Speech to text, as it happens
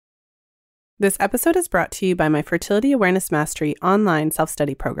This episode is brought to you by my Fertility Awareness Mastery online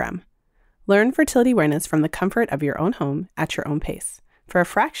self-study program. Learn fertility awareness from the comfort of your own home at your own pace for a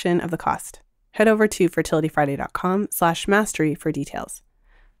fraction of the cost. Head over to fertilityfriday.com/mastery for details.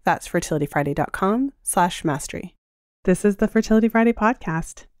 That's fertilityfriday.com/mastery. This is the Fertility Friday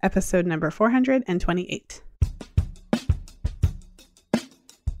podcast, episode number 428.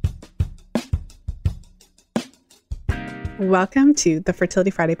 Welcome to the Fertility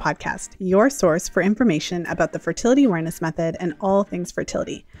Friday podcast, your source for information about the fertility awareness method and all things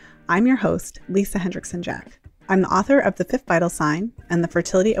fertility. I'm your host, Lisa Hendrickson-Jack. I'm the author of The Fifth Vital Sign and the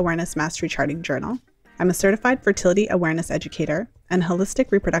Fertility Awareness Mastery Charting Journal. I'm a certified fertility awareness educator and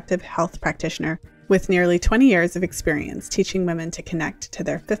holistic reproductive health practitioner with nearly 20 years of experience teaching women to connect to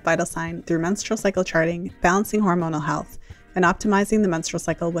their fifth vital sign through menstrual cycle charting, balancing hormonal health, and optimizing the menstrual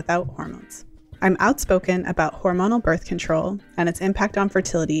cycle without hormones. I'm outspoken about hormonal birth control and its impact on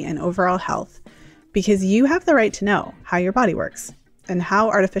fertility and overall health because you have the right to know how your body works and how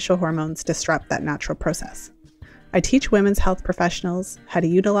artificial hormones disrupt that natural process. I teach women's health professionals how to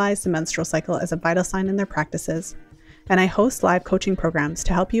utilize the menstrual cycle as a vital sign in their practices, and I host live coaching programs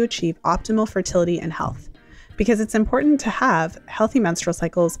to help you achieve optimal fertility and health because it's important to have healthy menstrual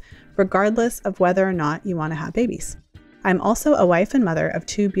cycles regardless of whether or not you want to have babies. I'm also a wife and mother of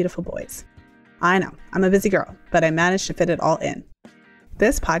 2 beautiful boys. I know, I'm a busy girl, but I managed to fit it all in.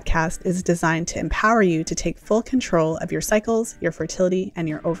 This podcast is designed to empower you to take full control of your cycles, your fertility, and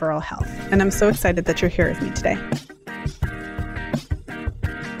your overall health. And I'm so excited that you're here with me today.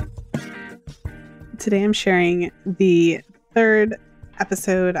 Today I'm sharing the 3rd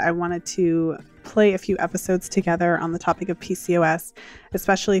episode. I wanted to play a few episodes together on the topic of PCOS,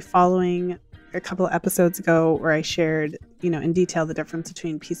 especially following a couple of episodes ago where I shared, in detail the difference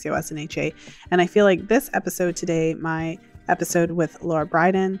between PCOS and HA. And I feel like this episode today, my episode with Lara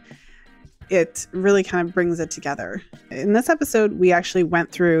Briden, it really kind of brings it together. In this episode, we actually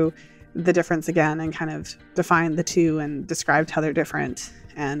went through the difference again and kind of defined the two and described how they're different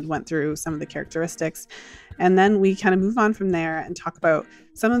and went through some of the characteristics. And then we kind of move on from there and talk about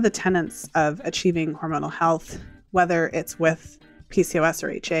some of the tenets of achieving hormonal health, whether it's with PCOS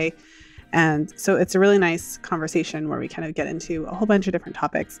or HA. And so it's a really nice conversation where we kind of get into a whole bunch of different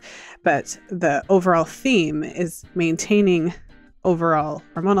topics, but the overall theme is maintaining overall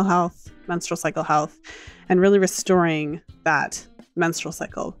hormonal health, menstrual cycle health, and really restoring that menstrual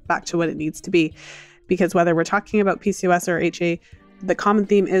cycle back to what it needs to be. Because whether we're talking about PCOS or HA, the common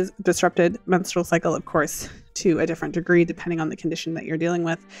theme is disrupted menstrual cycle, of course, to a different degree, depending on the condition that you're dealing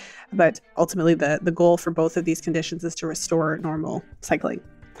with. But ultimately, the goal for both of these conditions is to restore normal cycling.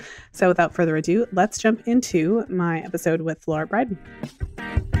 So without further ado, let's jump into my episode with Lara Briden.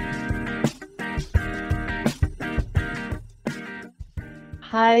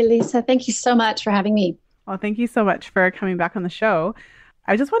 Hi, Lisa. Thank you so much for having me. Well, thank you so much for coming back on the show.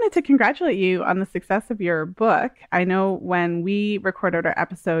 I just wanted to congratulate you on the success of your book. I know when we recorded our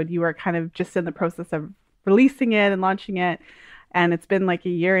episode, you were kind of just in the process of releasing it and launching it, and it's been like a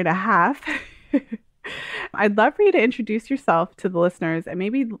year and a half. I'd love for you to introduce yourself to the listeners and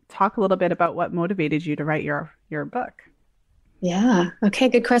maybe talk a little bit about what motivated you to write your book. Yeah. Okay.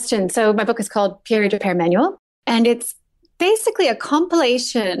 Good question. So my book is called Period Repair Manual, and it's basically a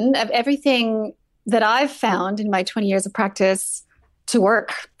compilation of everything that I've found in my 20 years of practice to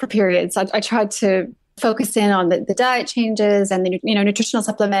work for periods. I tried to focus in on the diet changes and the nutritional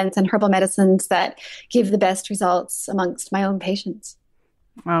supplements and herbal medicines that give the best results amongst my own patients.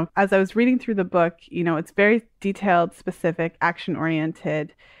 Well, as I was reading through the book, it's very detailed, specific,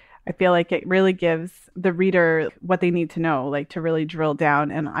 action-oriented. I feel like it really gives the reader what they need to know, like to really drill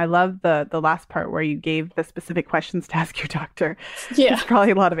down. And I love the last part where you gave the specific questions to ask your doctor. Yeah. There's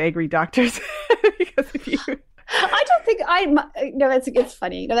probably a lot of angry doctors because of you. I don't think it's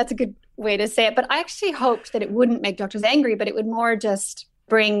funny. That's a good way to say it. But I actually hoped that it wouldn't make doctors angry, but it would more just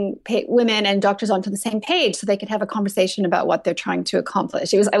bring women and doctors onto the same page so they could have a conversation about what they're trying to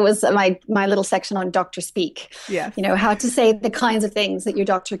accomplish. It was my little section on doctor speak. Yes. How to say the kinds of things that your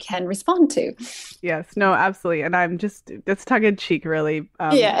doctor can respond to. Yes, no, absolutely. And it's tongue in cheek, really.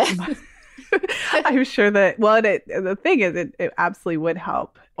 Yeah. I'm sure that, the thing is, it absolutely would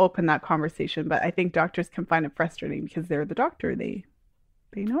help open that conversation. But I think doctors can find it frustrating because they're the doctor. They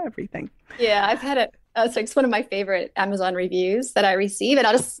know everything. Yeah, I've had it. So it's one of my favorite Amazon reviews that I receive. And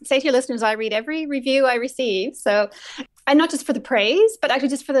I'll just say to your listeners, I read every review I receive. So, and not just for the praise, but actually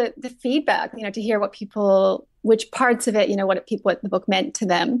just for the feedback, to hear what people which parts of it, what the book meant to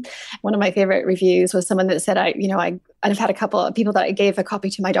them. One of my favorite reviews was someone that said, I've had a couple of people that I gave a copy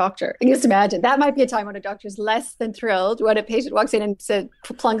to my doctor. And just imagine that might be a time when a doctor is less than thrilled when a patient walks in and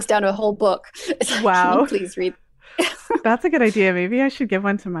plunks down a whole book. It's like, wow. Can you please read? That's a good idea. Maybe I should give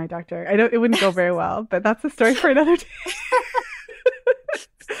one to my doctor. I know it wouldn't go very well, but that's a story for another day.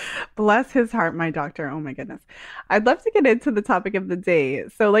 Bless his heart, my doctor. Oh my goodness. I'd love to get into the topic of the day.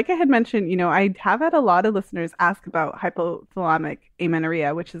 So like I had mentioned, I have had a lot of listeners ask about hypothalamic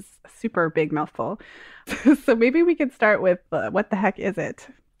amenorrhea, which is a super big mouthful. So maybe we could start with what the heck is it?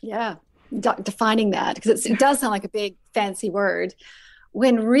 Yeah, defining that, because it does sound like a big fancy word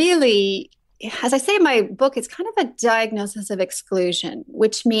when really, as I say in my book, it's kind of a diagnosis of exclusion,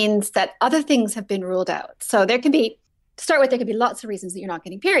 which means that other things have been ruled out. So there could be lots of reasons that you're not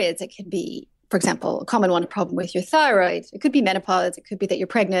getting periods. It could be, for example, a common one, a problem with your thyroid. It could be menopause. It could be that you're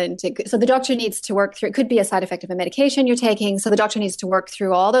pregnant. So the doctor needs to work through, it could be a side effect of a medication you're taking. So the doctor needs to work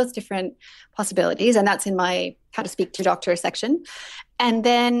through all those different possibilities. And that's in my How to Speak to a Doctor section. And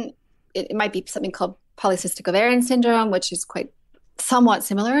then it might be something called polycystic ovarian syndrome, which is somewhat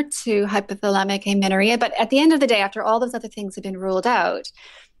similar to hypothalamic amenorrhea. But at the end of the day, after all those other things have been ruled out,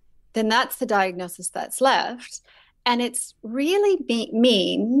 then that's the diagnosis that's left. And it's really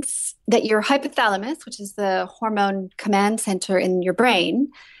means that your hypothalamus, which is the hormone command center in your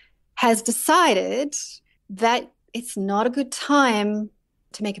brain, has decided that it's not a good time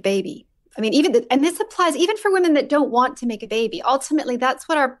to make a baby. I mean, and this applies even for women that don't want to make a baby. Ultimately, that's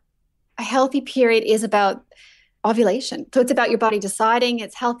what a healthy period is about, ovulation. So it's about your body deciding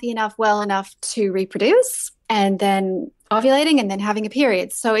it's healthy enough, well enough to reproduce, and then ovulating and then having a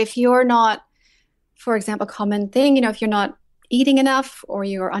period. So if you're not, for example, common thing, if you're not eating enough, or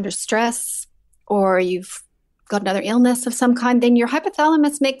you're under stress, or you've got another illness of some kind, then your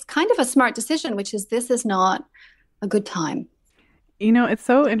hypothalamus makes kind of a smart decision, which is this is not a good time. It's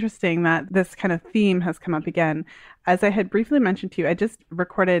so interesting that this kind of theme has come up again. As I had briefly mentioned to you, I just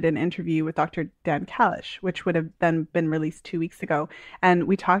recorded an interview with Dr. Dan Kalish, which would have then been released 2 weeks ago. And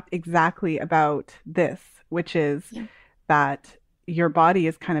we talked exactly about this, which is that your body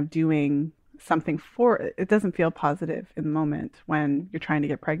is kind of doing something for it. It doesn't feel positive in the moment when you're trying to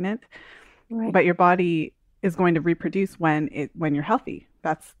get pregnant, right? But your body is going to reproduce when you're healthy.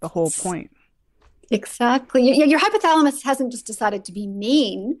 That's the whole point. Exactly. Your hypothalamus hasn't just decided to be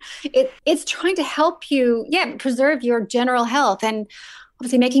mean. It's trying to help you, preserve your general health. And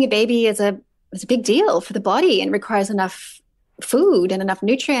obviously making a baby is a big deal for the body and requires enough food and enough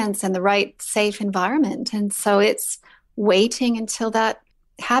nutrients and the right safe environment. And so it's waiting until that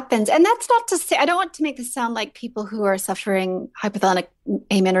happens. And that's not to say, I don't want to make this sound like people who are suffering hypothalamic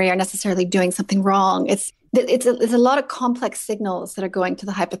amenorrhea are necessarily doing something wrong. It's a lot of complex signals that are going to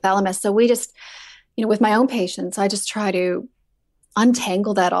the hypothalamus. So we just, with my own patients, I just try to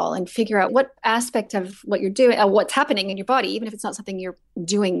untangle that all and figure out what aspect of what you're doing, what's happening in your body, even if it's not something you're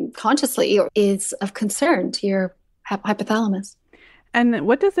doing consciously, or is of concern to your hypothalamus. And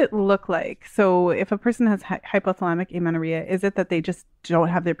what does it look like? So if a person has hypothalamic amenorrhea, is it that they just don't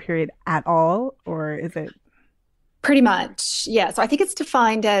have their period at all, or is it? Pretty much, yeah. So I think it's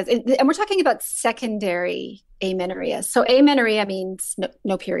defined as, and we're talking about secondary amenorrhea. So amenorrhea means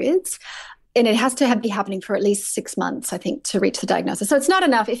no periods, and it has to be happening for at least 6 months, I think, to reach the diagnosis. So it's not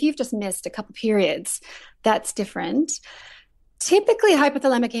enough. If you've just missed a couple periods, that's different. Typically,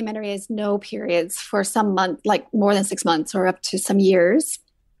 hypothalamic amenorrhea is no periods for some month, like more than 6 months or up to some years.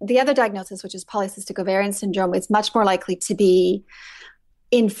 The other diagnosis, which is polycystic ovarian syndrome, is much more likely to be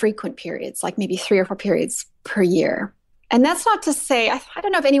infrequent periods, like maybe 3 or 4 periods per year. And that's not to say, I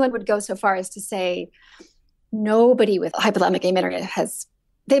don't know if anyone would go so far as to say nobody with hypothalamic amenorrhea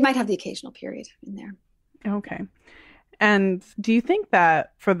they might have the occasional period in there. Okay. And do you think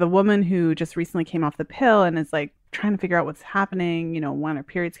that for the woman who just recently came off the pill and is like trying to figure out what's happening, when her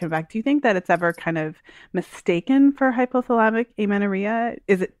periods come back, do you think that it's ever kind of mistaken for hypothalamic amenorrhea?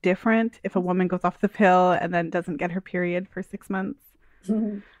 Is it different if a woman goes off the pill and then doesn't get her period for 6 months?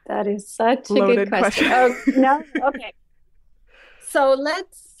 That is such a Loaded good question. Oh, no? Okay. So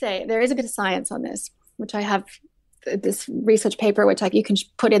let's say there is a bit of science on this, which I have this research paper, which you can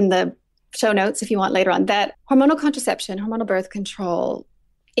put in the show notes if you want later on, that hormonal contraception, hormonal birth control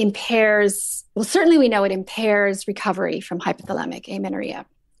certainly we know it impairs recovery from hypothalamic amenorrhea.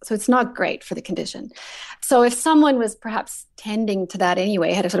 So it's not great for the condition. So if someone was perhaps tending to that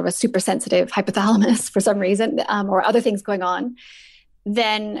anyway, had a sort of a super sensitive hypothalamus for some reason, or other things going on,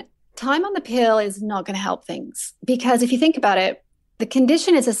 then time on the pill is not going to help things. Because if you think about it, the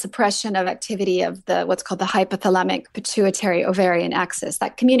condition is a suppression of activity of what's called the hypothalamic pituitary ovarian axis,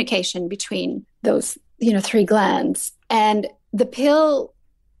 that communication between those three glands. And the pill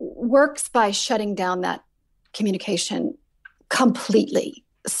works by shutting down that communication completely.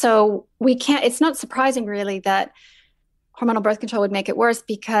 So it's not surprising really that hormonal birth control would make it worse,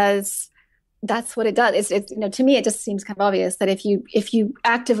 because that's what it does. It's to me, it just seems kind of obvious that if you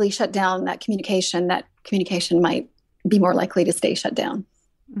actively shut down that communication might be more likely to stay shut down.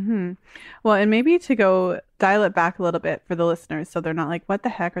 Mm-hmm. Well, and maybe to dial it back a little bit for the listeners, so they're not like, what the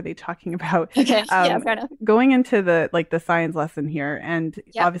heck are they talking about? Okay. Yeah, fair enough. Going into the science lesson here, and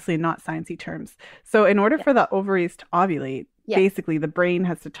obviously not sciencey terms. So in order for the ovaries to ovulate, basically the brain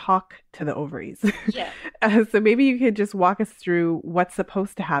has to talk to the ovaries. Yeah. So maybe you could just walk us through what's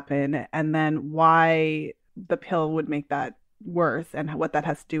supposed to happen, and then why the pill would make that worse, and what that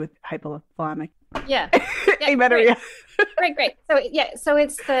has to do with hypothalamic amenorrhea. Great. So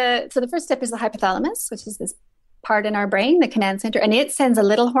it's the first step is the hypothalamus, which is this part in our brain, the command center, and it sends a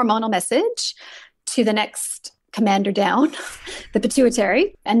little hormonal message to the next commander down, the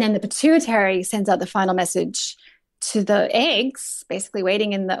pituitary, and then the pituitary sends out the final message to the eggs, basically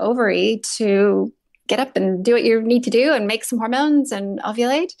waiting in the ovary to get up and do what you need to do and make some hormones and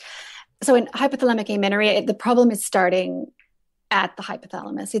ovulate. So in hypothalamic amenorrhea, the problem is starting at the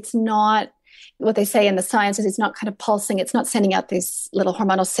hypothalamus. It's not what they say in the science is it's not kind of pulsing. It's not sending out these little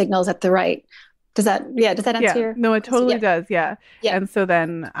hormonal signals at the right. Does that answer your? No, it totally does. Yeah. And so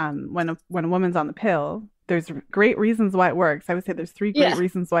then when a woman's on the pill, there's great reasons why it works. I would say there's three great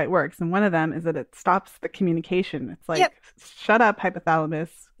reasons why it works. And one of them is that it stops the communication. It's like, shut up, hypothalamus.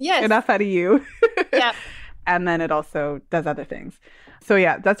 Yes. Enough out of you. Yeah. And then it also does other things. So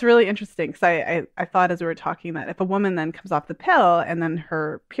yeah, that's really interesting, because I thought as we were talking that if a woman then comes off the pill and then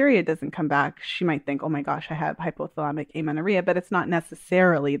her period doesn't come back, she might think, oh my gosh, I have hypothalamic amenorrhea, but it's not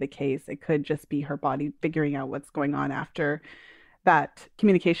necessarily the case. It could just be her body figuring out what's going on after that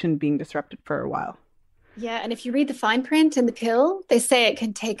communication being disrupted for a while. Yeah, and if you read the fine print in the pill, they say it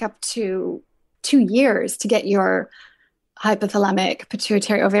can take up to 2 years to get your hypothalamic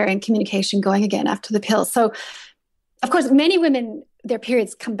pituitary ovarian communication going again after the pill. So, of course, many women, their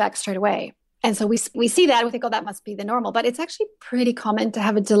periods come back straight away. And so we see that, we think, oh, that must be the normal. But it's actually pretty common to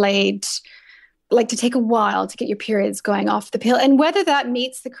have a delayed, like to take a while to get your periods going off the pill. And whether that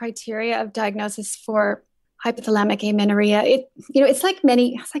meets the criteria of diagnosis for hypothalamic amenorrhea, it's like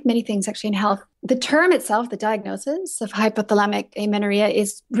many things actually in health. The term itself, the diagnosis of hypothalamic amenorrhea,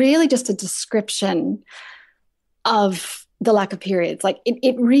 is really just a description of the lack of periods. Like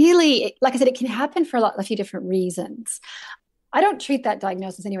it really, like I said, it can happen for a few different reasons. I don't treat that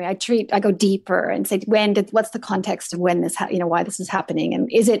diagnosis anyway. I go deeper and say, what's the context of when this, why this is happening,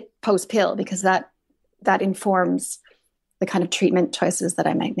 and is it post pill? Because that informs the kind of treatment choices that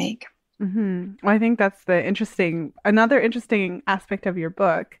I might make. Mm-hmm. Well, I think that's another interesting aspect of your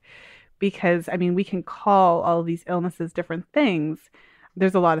book, because we can call all of these illnesses different things.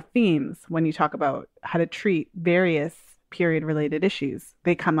 There's a lot of themes when you talk about how to treat various period-related issues.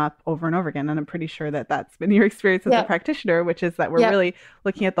 They come up over and over again, and I'm pretty sure that that's been your experience as a practitioner, which is that we're really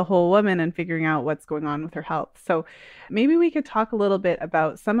looking at the whole woman and figuring out what's going on with her health. So maybe we could talk a little bit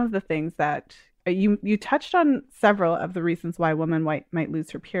about some of the things that you touched on. Several of the reasons why a woman might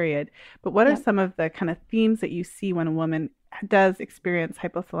lose her period, but what are some of the kind of themes that you see when a woman does experience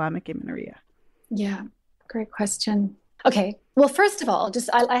hypothalamic amenorrhea? Yeah, great question. Okay. Well, first of all,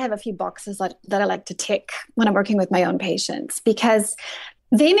 I have a few boxes that I like to tick when I'm working with my own patients, because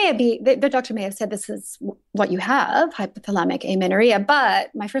the doctor may have said this is what you have, hypothalamic amenorrhea.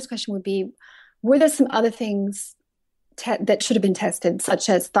 But my first question would be, were there some other things that should have been tested, such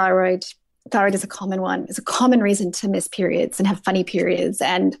as thyroid? Thyroid is a common one. It's a common reason to miss periods and have funny periods.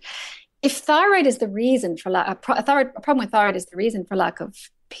 And if thyroid is the reason for a problem with thyroid is the reason for lack of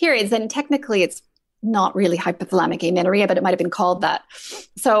periods, then technically it's not really hypothalamic amenorrhea, but it might have been called that.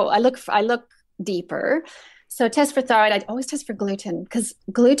 So I look deeper. So test for thyroid. I always test for gluten, because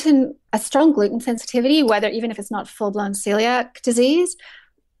a strong gluten sensitivity, even if it's not full-blown celiac disease,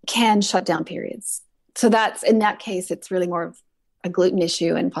 can shut down periods. So in that case, it's really more of a gluten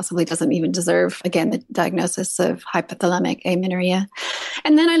issue and possibly doesn't even deserve, again, the diagnosis of hypothalamic amenorrhea.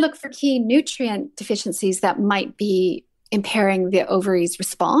 And then I look for key nutrient deficiencies that might be impairing the ovaries'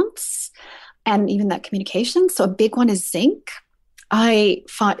 response and even that communication. So a big one is zinc. I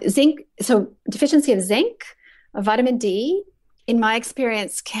find zinc, so deficiency of zinc, vitamin D, in my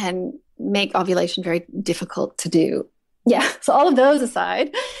experience, can make ovulation very difficult to do. Yeah, so all of those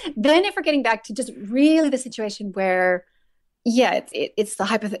aside, then if we're getting back to just really the situation where, it's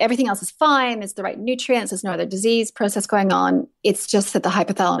everything else is fine, it's the right nutrients, there's no other disease process going on, it's just that the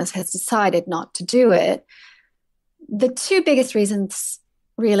hypothalamus has decided not to do it. The two biggest reasons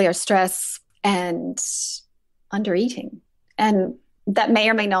really are stress and undereating. And that may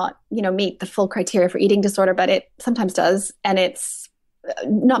or may not, meet the full criteria for eating disorder, but it sometimes does. And it's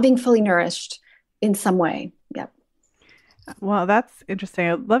not being fully nourished in some way. Yeah. Well, that's interesting.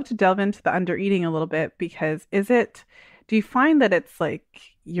 I'd love to delve into the undereating a little bit because do you find that it's like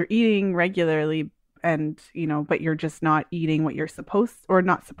you're eating regularly and, but you're just not eating what you're supposed or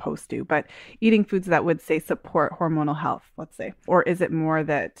not supposed to, but eating foods that would say support hormonal health, let's say? Or is it more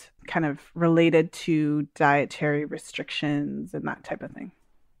that kind of related to dietary restrictions and that type of thing?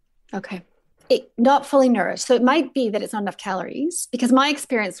 Okay. Not fully nourished. So it might be that it's not enough calories, because my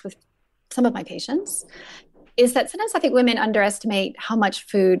experience with some of my patients is that sometimes I think women underestimate how much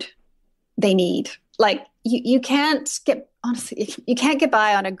food they need. Like you can't get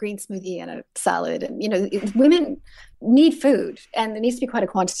by on a green smoothie and a salad. And, women need food, and there needs to be quite a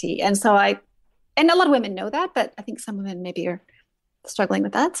quantity. And and a lot of women know that, but I think some women maybe are struggling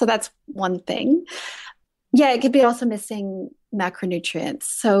with that. So that's one thing. Yeah, it could be also missing macronutrients.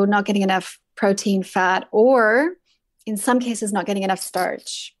 So not getting enough protein, fat, or in some cases, not getting enough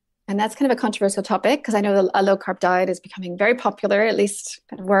starch. And that's kind of a controversial topic because I know a low carb diet is becoming very popular, at least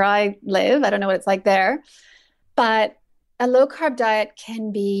kind of where I live. I don't know what it's like there. But a low carb diet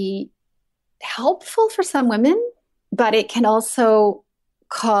can be helpful for some women, but it can also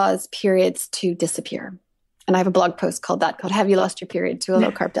cause periods to disappear. And I have a blog post called Have You Lost Your Period to a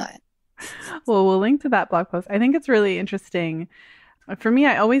Low Carb Diet? Well, we'll link to that blog post. I think it's really interesting. For me,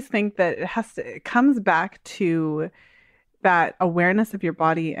 I always think that it comes back to that awareness of your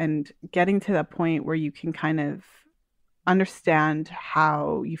body and getting to the point where you can kind of understand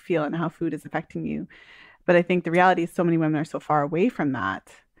how you feel and how food is affecting you. But I think the reality is so many women are so far away from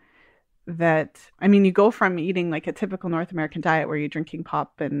that, I mean, you go from eating like a typical North American diet where you're drinking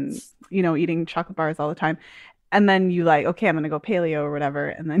pop and, eating chocolate bars all the time. And then you like, okay, I'm going to go paleo or whatever.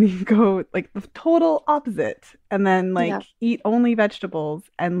 And then you go like the total opposite. And then eat only vegetables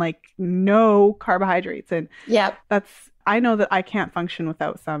and like no carbohydrates. And I know that I can't function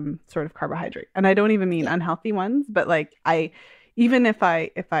without some sort of carbohydrate. And I don't even mean unhealthy ones, but like even if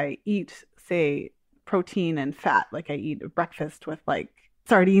I eat, say, protein and fat, like I eat a breakfast with like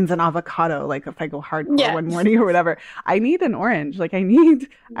sardines and avocado, like if I go hardcore one morning or whatever, I need an orange. Like I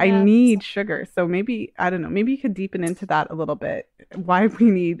need sugar. So maybe, I don't know, maybe you could deepen into that a little bit. Why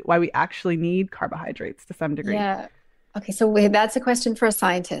we actually need carbohydrates to some degree. Yeah. Okay. So that's a question for a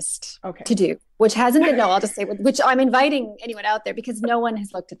scientist to do, which hasn't been, I'll just say, which I'm inviting anyone out there because no one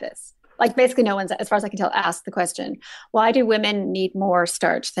has looked at this. Like basically no one's, as far as I can tell, asked the question, why do women need more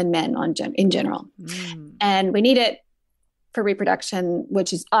starch than men in general? And we need it for reproduction,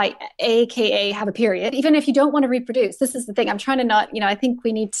 which is AKA have a period, even if you don't want to reproduce. This is the thing. I'm trying to not, I think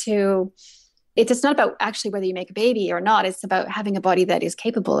we need to, it's not about actually whether you make a baby or not. It's about having a body that is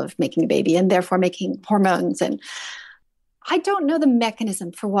capable of making a baby and therefore making hormones. And I don't know the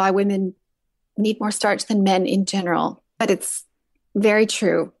mechanism for why women need more starch than men in general, but it's very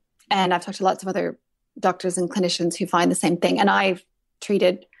true. And I've talked to lots of other doctors and clinicians who find the same thing. And I've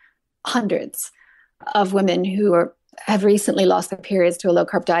treated hundreds of women who have recently lost their periods to a low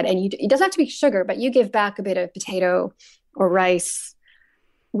carb diet. And it doesn't have to be sugar, but you give back a bit of potato or rice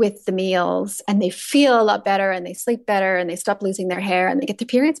with the meals and they feel a lot better and they sleep better and they stop losing their hair and they get their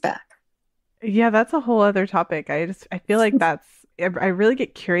periods back. Yeah, that's a whole other topic. I feel like I really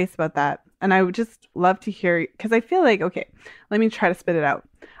get curious about that. And I would just love to hear, because I feel like, okay, let me try to spit it out.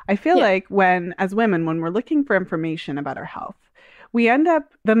 I feel like as women, when we're looking for information about our health, we end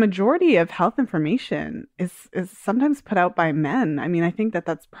up, the majority of health information is sometimes put out by men. I mean, I think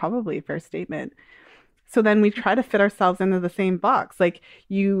that's probably a fair statement. So then we try to fit ourselves into the same box. Like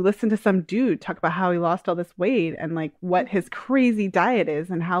you listen to some dude talk about how he lost all this weight and like what his crazy diet is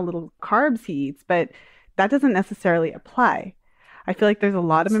and how little carbs he eats, but that doesn't necessarily apply. I feel like there's a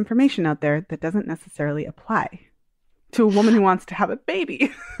lot of information out there that doesn't necessarily apply to a woman who wants to have a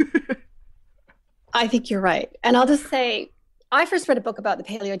baby. I think you're right. And I'll just say, I first read a book about the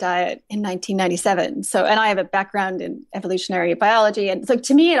paleo diet in 1997. And I have a background in evolutionary biology. And so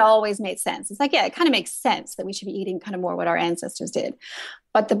to me, it always made sense. It's like, yeah, it kind of makes sense that we should be eating kind of more what our ancestors did.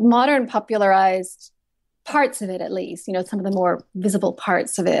 But the modern popularized parts of it, at least, some of the more visible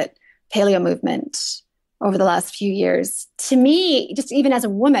parts of it, paleo movement over the last few years, to me, just even as a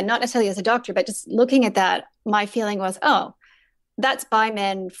woman, not necessarily as a doctor, but just looking at that, my feeling was, oh, that's by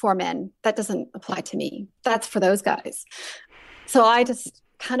men for men. That doesn't apply to me. That's for those guys. So I just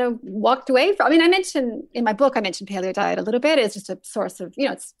kind of walked away from, I mentioned in my book, I mentioned paleo diet a little bit. It's just a source of,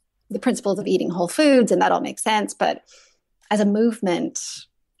 it's the principles of eating whole foods and that all makes sense. But as a movement,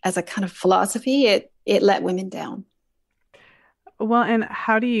 as a kind of philosophy, it let women down. Well, and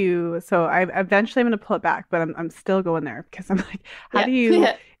how do you, so I eventually I'm going to pull it back, but I'm still going there because I'm like, how Yeah. do you,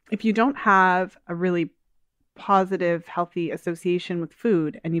 Yeah. if you don't have a really positive, healthy association with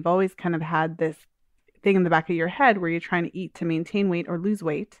food, and you've always kind of had this thing in the back of your head where you're trying to eat to maintain weight or lose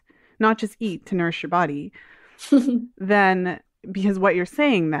weight, not just eat to nourish your body, then because what you're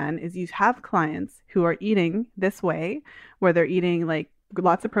saying then is you have clients who are eating this way, where they're eating like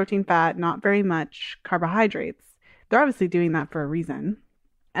lots of protein, fat, not very much carbohydrates. They're obviously doing that for a reason,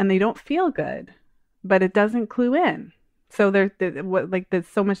 and they don't feel good, but it doesn't clue in. So there's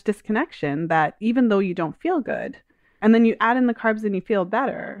so much disconnection that even though you don't feel good, and then you add in the carbs and you feel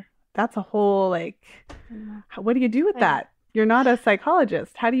better, that's a whole like, what do you do with that? You're not a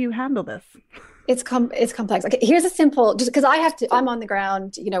psychologist. How do you handle this? It's complex. Okay, here's a simple, just because I'm on the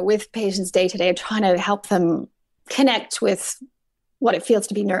ground, with patients day to day, trying to help them connect with what it feels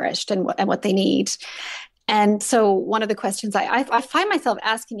to be nourished and what they need. And so one of the questions I find myself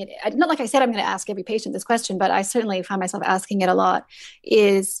asking it, not like I said, I'm going to ask every patient this question, but I certainly find myself asking it a lot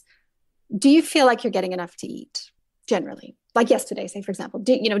is, do you feel like you're getting enough to eat generally? Like yesterday, say, for example,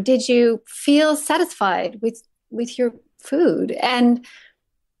 did you feel satisfied with your food? And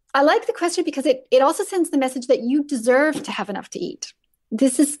I like the question because it also sends the message that you deserve to have enough to eat.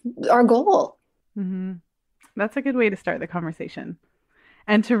 This is our goal. Mm-hmm. That's a good way to start the conversation.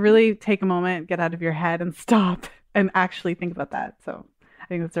 And to really take a moment, get out of your head and stop and actually think about that. So I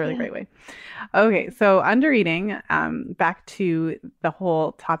think that's a really great way. Okay, so undereating, back to the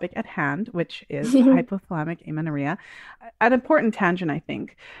whole topic at hand, which is hypothalamic amenorrhea. An important tangent, I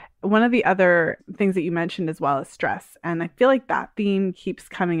think. One of the other things that you mentioned as well is stress. And I feel like that theme keeps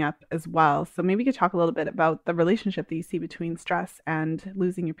coming up as well. So maybe you could talk a little bit about the relationship that you see between stress and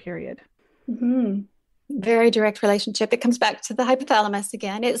losing your period. Mm-hmm. Very direct relationship. It comes back to the hypothalamus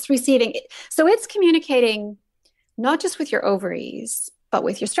again. It's receiving. So it's communicating not just with your ovaries, but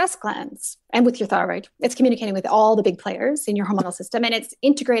with your stress glands and with your thyroid. It's communicating with all the big players in your hormonal system, and it's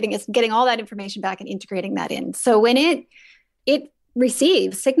getting all that information back and integrating that in. So when it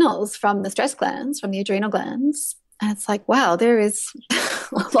receives signals from the stress glands, from the adrenal glands, and it's like, wow, there is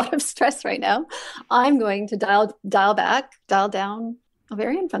a lot of stress right now. I'm going to dial back, dial down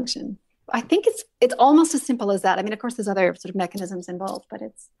ovarian function. I think it's almost as simple as that. I mean, of course, there's other sort of mechanisms involved, but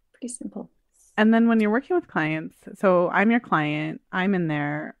it's pretty simple. And then when you're working with clients, so I'm your client, I'm in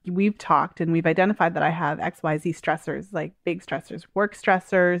there, we've talked and we've identified that I have XYZ stressors, like big stressors, work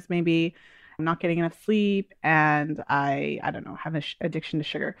stressors, maybe I'm not getting enough sleep, and I don't know, have an addiction to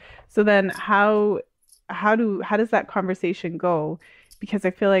sugar. So then how does that conversation go? Because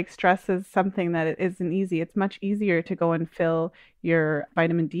I feel like stress is something that it isn't easy. It's much easier to go and fill your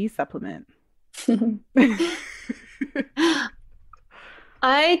vitamin D supplement.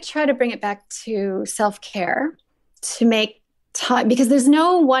 I try to bring it back to self-care, to make time, because there's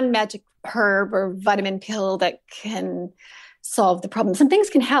no one magic herb or vitamin pill that can solve the problem. Some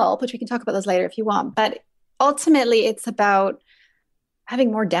things can help, which we can talk about those later if you want. But ultimately, it's about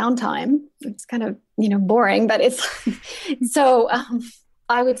having more downtime. It's kind of, boring, but it's so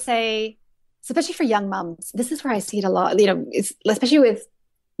I would say, especially for young moms, this is where I see it a lot, especially with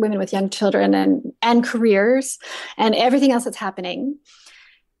women with young children and careers and everything else that's happening.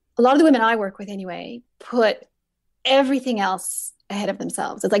 A lot of the women I work with anyway, put everything else ahead of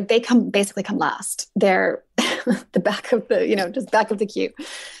themselves. It's like they basically come last. They're the back of just back of the queue.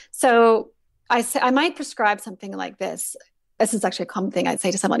 So I might prescribe something like this. This is actually a common thing I'd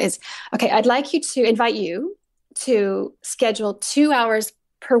say to someone is, okay, I'd like to invite you to schedule 2 hours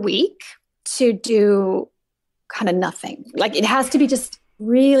per week to do kind of nothing. Like it has to be just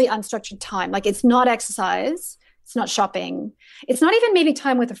really unstructured time. Like it's not exercise, it's not shopping, it's not even maybe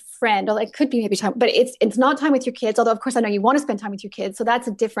time with a friend, or it could be maybe time, but it's not time with your kids. Although of course I know you want to spend time with your kids, so that's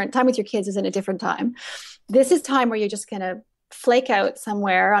a different time with your kids is in a different time. This is time where you're just gonna flake out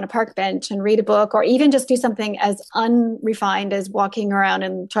somewhere on a park bench and read a book, or even just do something as unrefined as walking around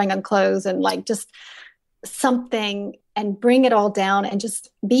and trying on clothes and like just something, and bring it all down and just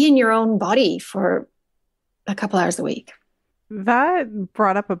be in your own body for a couple hours a week. That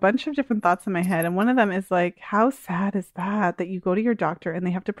brought up a bunch of different thoughts in my head. And one of them is like, how sad is that you go to your doctor and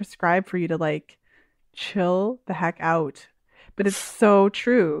they have to prescribe for you to like chill the heck out? But it's so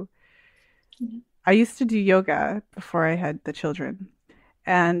true. Mm-hmm. I used to do yoga before I had the children,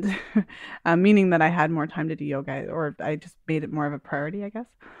 and meaning that I had more time to do yoga, or I just made it more of a priority, I guess.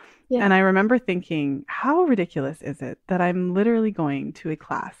 Yeah. And I remember thinking, how ridiculous is it that I'm literally going to a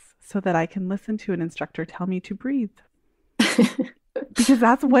class so that I can listen to an instructor tell me to breathe? Because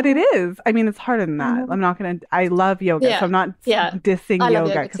that's what it is. I mean, it's harder than that. I love yoga, so I'm not dissing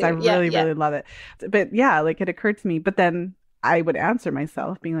yoga because I really love it. But yeah, like it occurred to me. But then I would answer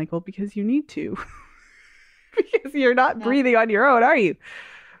myself being like, well, because you need to, because you're not Yeah. breathing on your own, are you?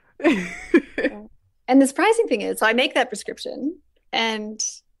 Yeah. And the surprising thing is, so I make that prescription, and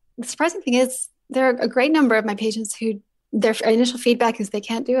the surprising thing is, there are a great number of my patients who their initial feedback is they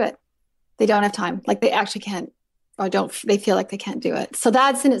can't do it. They don't have time. Like they actually can't, or don't, they feel like they can't do it. So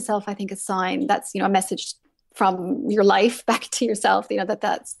that's in itself, I think, a sign. That's, a message from your life back to yourself,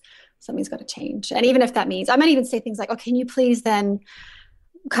 that's something's got to change. And even if that means, I might even say things like, oh, can you please then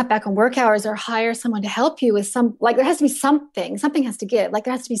cut back on work hours or hire someone to help you with like there has to be something has to give. Like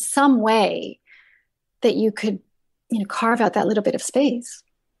there has to be some way that you could, carve out that little bit of space.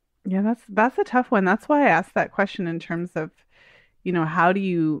 Yeah, that's a tough one. That's why I asked that question in terms of, how do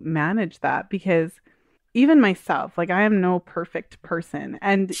you manage that? Because even myself, like I am no perfect person.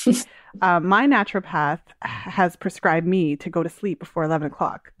 And my naturopath has prescribed me to go to sleep before 11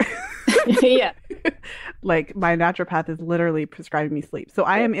 o'clock. Yeah. Like my naturopath is literally prescribing me sleep. So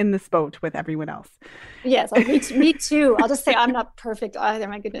I am in this boat with everyone else. Yes, oh, me too. I'll just say I'm not perfect either.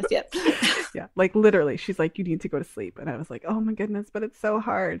 My goodness, yeah. Yeah, like literally, she's like, you need to go to sleep. And I was like, oh my goodness, but it's so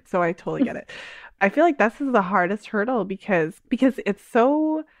hard. So I totally get it. I feel like this is the hardest hurdle because it's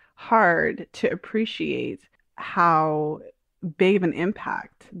so hard to appreciate how big of an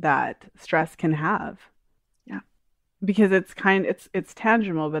impact that stress can have. Yeah. Because it's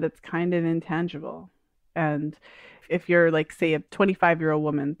tangible, but it's kind of intangible. And if you're like, say, a 25-year-old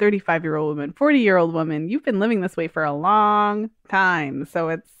woman, 35-year-old woman, 40-year-old woman, you've been living this way for a long time. So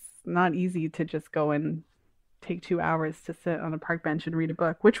it's not easy to just go and take 2 hours to sit on a park bench and read a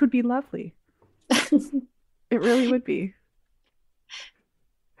book, which would be lovely. It really would be.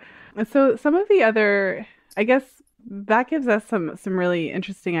 So some of the other, I guess that gives us some really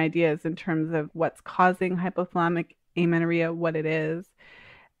interesting ideas in terms of what's causing hypothalamic amenorrhea, what it is,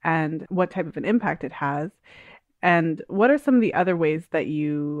 and what type of an impact it has. And what are some of the other ways that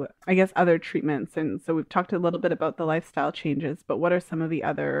I guess, other treatments? And so we've talked a little bit about the lifestyle changes, but what are some of the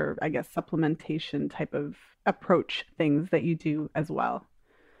other, I guess, supplementation type of approach things that you do as well?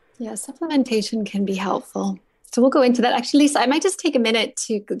 Yeah, supplementation can be helpful. So we'll go into that. Actually, Lisa, I might just take a minute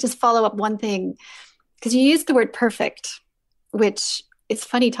to just follow up one thing, because you used the word perfect, which is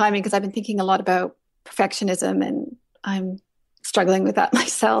funny timing because I've been thinking a lot about perfectionism and I'm struggling with that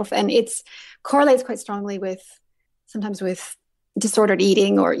myself. And it's correlates quite strongly sometimes with disordered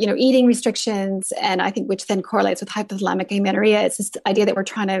eating or, eating restrictions. And I think which then correlates with hypothalamic amenorrhea. It's this idea that we're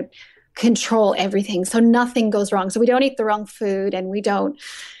trying to control everything. So nothing goes wrong. So we don't eat the wrong food and a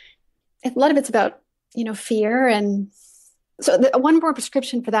lot of it's about, fear. And so one more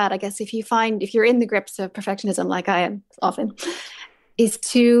prescription for that, I guess, if you're in the grips of perfectionism, like I am often, is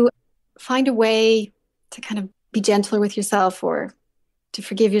to find a way to kind of be gentler with yourself or to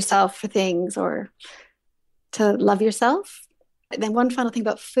forgive yourself for things or to love yourself. And then one final thing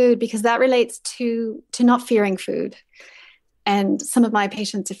about food, because that relates to not fearing food. And some of my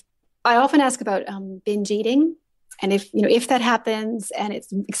patients, if I often ask about binge eating, and if that happens, and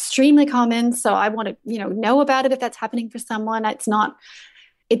it's extremely common, so I want to know about it if that's happening for someone.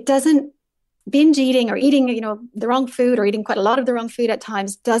 It doesn't binge eating or eating the wrong food or eating quite a lot of the wrong food at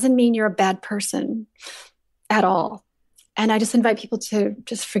times doesn't mean you're a bad person at all. And I just invite people to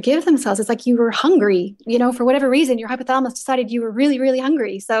just forgive themselves. It's like you were hungry, for whatever reason, your hypothalamus decided you were really, really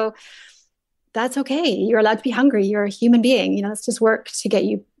hungry. So that's okay. You're allowed to be hungry. You're a human being. Let's just work to get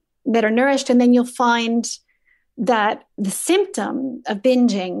you better nourished. And then you'll find that the symptom of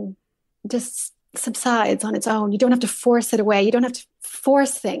binging just subsides on its own. You don't have to force it away. You don't have to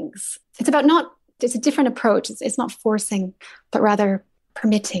force things. It's a different approach. It's not forcing, but rather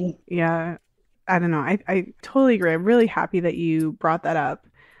permitting. Yeah. I don't know. I totally agree. I'm really happy that you brought that up.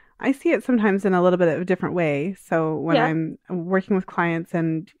 I see it sometimes in a little bit of a different way. So when I'm working with clients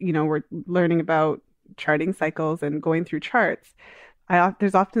and, we're learning about charting cycles and going through charts,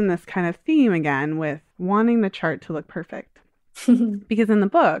 there's often this kind of theme again with wanting the chart to look perfect. Because in the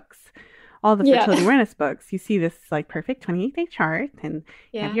books, all the fertility awareness books, you see this like perfect 28-day chart and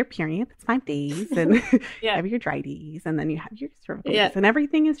you have your period, it's 5 days, and you have your dry days, and then you have your cervical days, and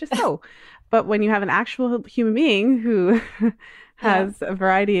everything is just so. But when you have an actual human being who has a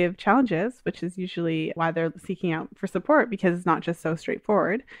variety of challenges, which is usually why they're seeking out for support, because it's not just so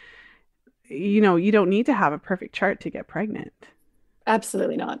straightforward, you don't need to have a perfect chart to get pregnant.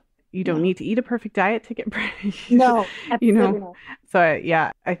 Absolutely not. You don't need to eat a perfect diet to get pregnant. No, absolutely not. So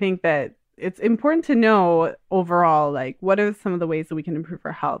I think that it's important to know overall, like, what are some of the ways that we can improve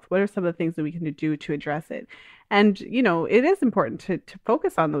our health? What are some of the things that we can do to address it? And, it is important to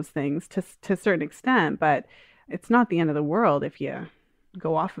focus on those things to a certain extent, but it's not the end of the world if you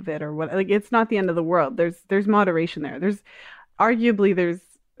go off of it or what. Like, it's not the end of the world. There's moderation there. There's I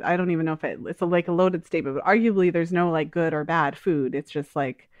don't even know if it's like a loaded statement, but arguably there's no like good or bad food. It's just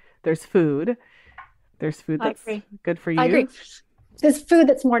like there's food. There's food that's good for you. I agree. There's food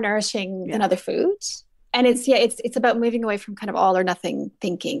that's more nourishing than other food. And it's about moving away from kind of all or nothing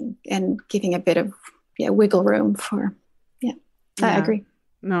thinking and giving a bit of wiggle room for, I agree.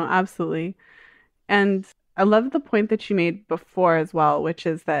 No, absolutely. And I love the point that you made before as well, which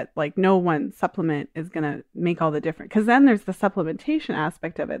is that like no one supplement is going to make all the difference. Because then there's the supplementation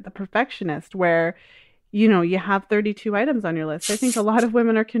aspect of it, the perfectionist, where, you have 32 items on your list. I think a lot of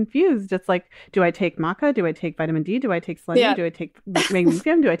women are confused. It's like, do I take maca? Do I take vitamin D? Do I take selenium? Do I take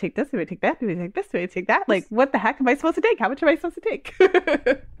magnesium? Do I take this? Do I take that? Do I take this? Do I take that? Like, what the heck am I supposed to take? How much am I supposed to take?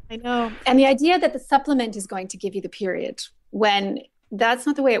 I know. And the idea that the supplement is going to give you the period, when that's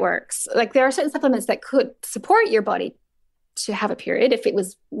not the way it works. Like, there are certain supplements that could support your body to have a period if it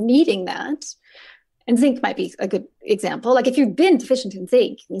was needing that. And zinc might be a good example. Like, if you've been deficient in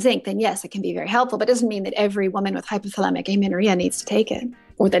zinc, then yes, it can be very helpful. But it doesn't mean that every woman with hypothalamic amenorrhea needs to take it,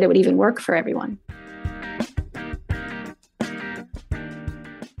 or that it would even work for everyone.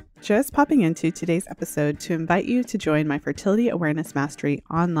 Just popping into today's episode to invite you to join my Fertility Awareness Mastery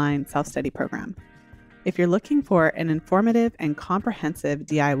online self-study program. If you're looking for an informative and comprehensive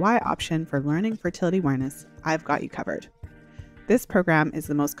DIY option for learning fertility awareness, I've got you covered. This program is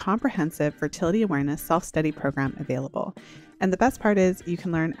the most comprehensive fertility awareness self-study program available. And the best part is you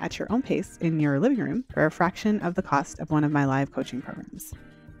can learn at your own pace in your living room for a fraction of the cost of one of my live coaching programs.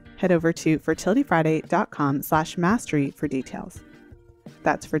 Head over to fertilityfriday.com/mastery for details.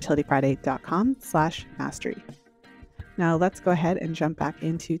 That's fertilityfriday.com/mastery. Now let's go ahead and jump back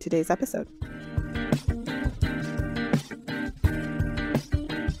into today's episode.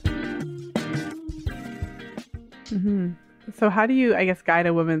 So how do you, I guess, guide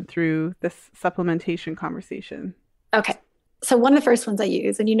a woman through this supplementation conversation? Okay. So one of the first ones I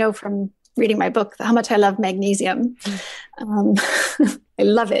use, and from reading my book, how much I love magnesium. I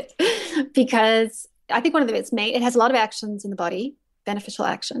love it because I think one of its main, it has a lot of actions in the body, beneficial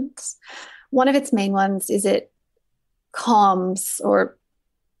actions. One of its main ones is it calms or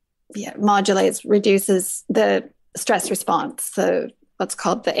modulates, reduces the stress response. So what's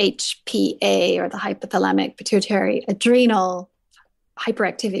called the HPA, or the hypothalamic pituitary adrenal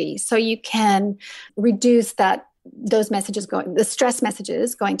hyperactivity. So you can reduce those messages the stress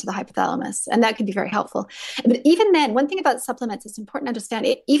messages going to the hypothalamus, and that can be very helpful. But even then, one thing about supplements, it's important to understand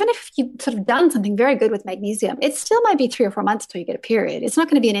it, even if you've sort of done something very good with magnesium, it still might be 3 or 4 months till you get a period. It's not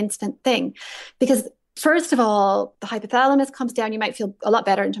going to be an instant thing, because first of all, the hypothalamus comes down. You might feel a lot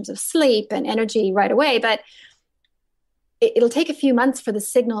better in terms of sleep and energy right away, but it'll take a few months for the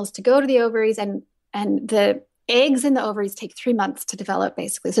signals to go to the ovaries, and the eggs in the ovaries take 3 months to develop,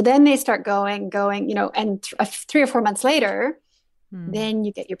 basically. So then they start going, and 3 or 4 months later, then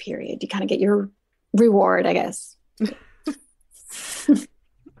you get your period. You kind of get your reward, I guess.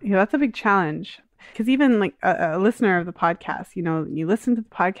 That's a big challenge. Because even like a listener of the podcast, you listen to the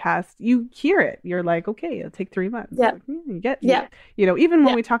podcast, you hear it. You're like, okay, it'll take 3 months. Yeah. Like, even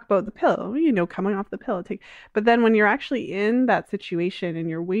when we talk about the pill, coming off the pill, but then when you're actually in that situation and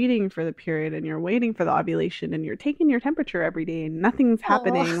you're waiting for the period and you're waiting for the ovulation and you're taking your temperature every day and nothing's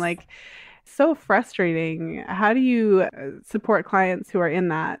happening, like, so frustrating. How do you support clients who are in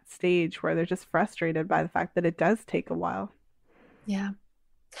that stage where they're just frustrated by the fact that it does take a while? Yeah.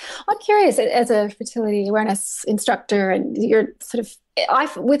 I'm curious, as a fertility awareness instructor, and you're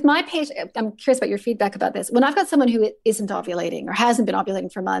with my patient, I'm curious about your feedback about this. When I've got someone who isn't ovulating or hasn't been ovulating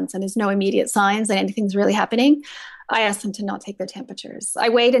for months and there's no immediate signs that anything's really happening, I ask them to not take their temperatures. I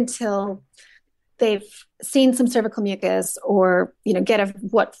wait until they've seen some cervical mucus or, get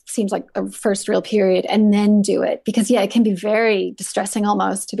what seems like a first real period, and then do it. Because it can be very distressing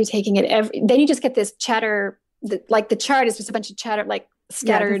almost to be taking it then you just get this chatter, like the chart is just a bunch of chatter, like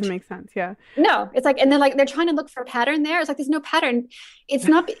scattered. Yeah, it doesn't make sense. Yeah. No, it's like, and then like they're trying to look for a pattern there. It's like, there's no pattern. It's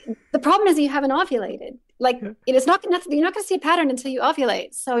not, the problem is you haven't ovulated. Like, it's not, you're not going to see a pattern until you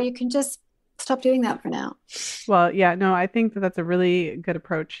ovulate. So you can just stop doing that for now. Well, yeah, no, I think that's a really good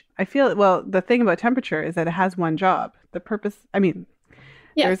approach. I feel, the thing about temperature is that it has one job. The purpose,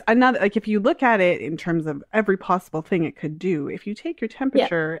 there's another, like, if you look at it in terms of every possible thing it could do, if you take your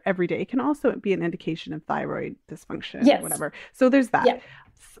temperature every day, it can also be an indication of thyroid dysfunction or whatever. So there's that.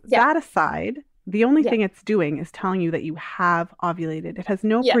 That aside, the only thing it's doing is telling you that you have ovulated. It has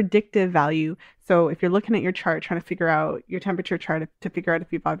no predictive value. So if you're looking at your chart, trying to figure out your temperature chart to figure out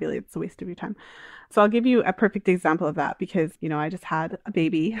if you've ovulated, it's a waste of your time. So I'll give you a perfect example of that because, I just had a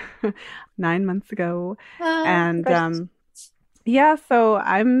baby 9 months ago. And Yeah, so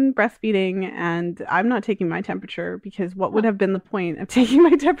I'm breastfeeding and I'm not taking my temperature because what would Oh, have been the point of taking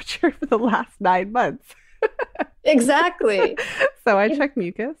my temperature for the last 9 months? exactly. So I It- check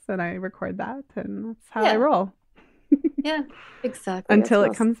mucus and I record that, and that's how I yeah, roll yeah, exactly. That's until it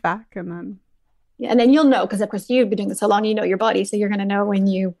well. comes back. And then, Yeah, and then you'll know because, of course, you've been doing this so long. You know your body, so you're going to know when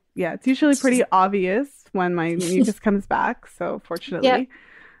you. yeah, it's usually pretty obvious when my mucus comes back. So Yeah. fortunately,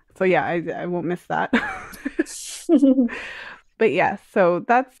 so yeah, I won't miss that. But yeah, so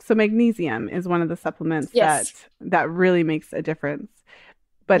magnesium is one of the supplements Yes. that really makes a difference,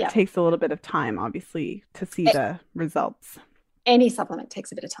 but Yeah. takes a little bit of time, obviously, to see A- the results. Any supplement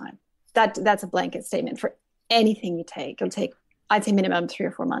takes a bit of time. That's a blanket statement for anything you take. It'll take, I'd say, minimum 3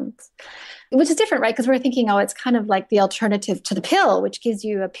 or 4 months, which is different, right? Because we're thinking, oh, it's kind of like the alternative to the pill, which gives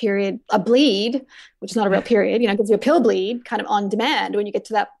you a period, a bleed, which is not a real period, gives you a pill bleed kind of on demand when you get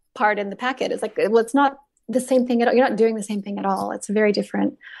to that part in the packet. It's like, well, it's not the same thing at all. You're not doing the same thing at all. It's a very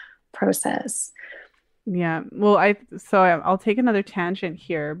different process. Yeah. Well, I'll take another tangent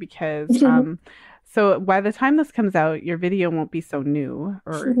here because so by the time this comes out, your video won't be so new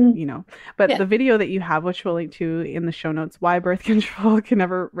but Yeah. the video that you have, which we'll link to in the show notes, why birth control can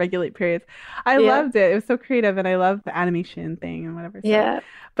never regulate periods. I Yeah. loved it. It was so creative and I love the animation thing and whatever. So, Yeah.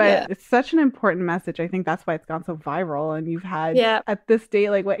 but Yeah. it's such an important message. I think that's why it's gone so viral and you've had Yeah. at this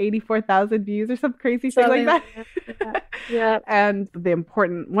date like what 84,000 views or some crazy thing like Something that. like that. Yeah. Yeah. And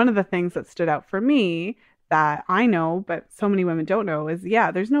one of the things that stood out for me that I know, but so many women don't know is yeah,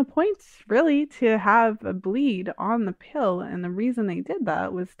 there's no point really to have a bleed on the pill. And the reason they did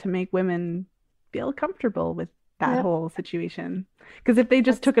that was to make women feel comfortable with that Yeah. whole situation. Because if they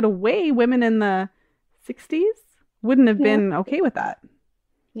just That's, took it away, women in the 60s wouldn't have yeah. been okay with that.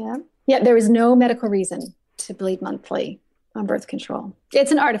 Yeah. Yeah. There is no medical reason to bleed monthly on birth control.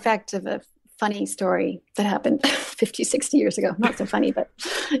 It's an artifact of a funny story that happened 50, 60 years ago. Not so funny, but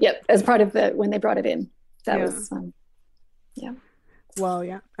yeah, as part of when they brought it in, that Yeah. was, yeah. Well,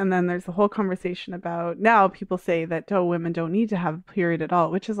 yeah. And then there's the whole conversation about now people say that oh, women don't need to have a period at all,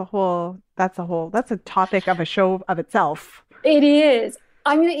 which is that's a topic of a show of itself. It is.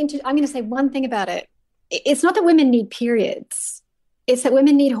 I'm going to say one thing about it. It's not that women need periods. It's that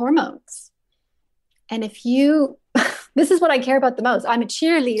women need hormones. And if you, this is what I care about the most. I'm a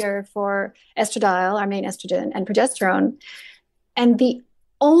cheerleader for estradiol, our main estrogen, and progesterone. And the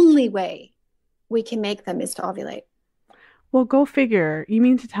only way we can make them is to ovulate. Well, go figure. You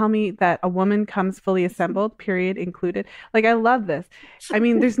mean to tell me that a woman comes fully assembled, period included? Like, I love this. I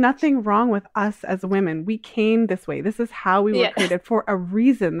mean, there's nothing wrong with us as women. We came this way. This is how we were Yeah. created for a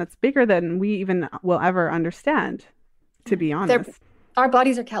reason that's bigger than we even will ever understand, to be They're, honest. our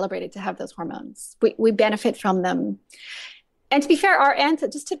bodies are calibrated to have those hormones. We benefit from them. And to be fair, our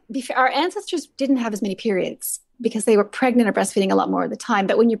ancestors didn't have as many periods because they were pregnant or breastfeeding a lot more of the time.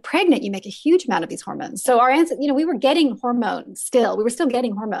 But when you're pregnant, you make a huge amount of these hormones. So our ancestors, we were getting hormones still. We were still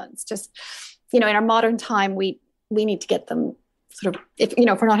getting hormones. Just, in our modern time, we need to get them sort of, if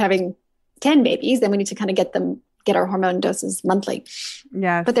we're not having 10 babies, then we need to kind of get our hormone doses monthly.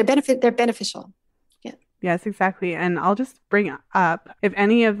 Yes. But they're beneficial. Yeah. Yes, exactly. And I'll just bring up if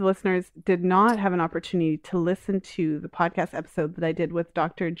any of the listeners did not have an opportunity to listen to the podcast episode that I did with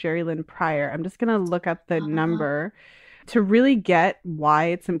Dr. Jerry Lynn Pryor, I'm just going to look up the number to really get why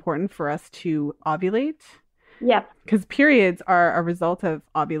it's important for us to ovulate. Yeah. Because periods are a result of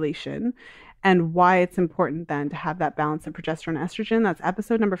ovulation and why it's important then to have that balance of progesterone and estrogen. That's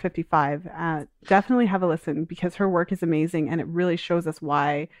episode number 55. Definitely have a listen because her work is amazing and it really shows us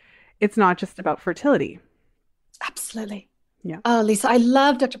why it's not just about fertility. Absolutely. Yeah. Oh, Lisa, I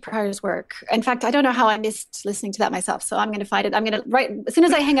love Dr. Pryor's work. In fact, I don't know how I missed listening to that myself. So I'm going to find it. I'm going to, right as soon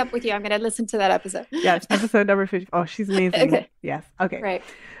as I hang up with you, I'm going to listen to that episode. Yes, episode number 50. Oh, she's amazing. Okay. Yes. Okay. Right.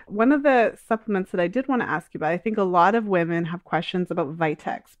 One of the supplements that I did want to ask you about, I think a lot of women have questions about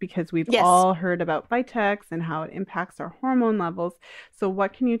vitex because we've Yes. all heard about vitex and how it impacts our hormone levels. So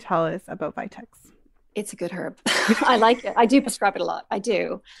what can you tell us about vitex? It's a good herb. I like it. I do prescribe it a lot. I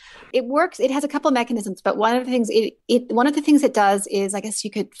do. It works. It has a couple of mechanisms, but one of the things it does is, I guess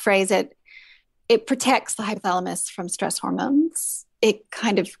you could phrase it, it protects the hypothalamus from stress hormones. It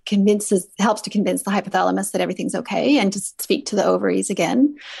kind of helps to convince the hypothalamus that everything's okay and to speak to the ovaries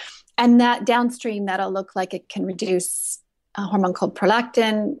again. And that downstream, that'll look like it can reduce a hormone called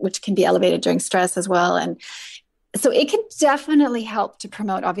prolactin, which can be elevated during stress as well. And so it can definitely help to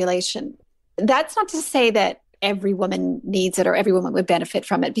promote ovulation. That's not to say that every woman needs it or every woman would benefit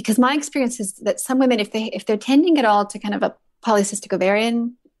from it, because my experience is that some women, if they're tending at all to kind of a polycystic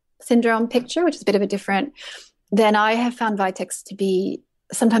ovarian syndrome picture, which is a bit of a different, then I have found vitex to be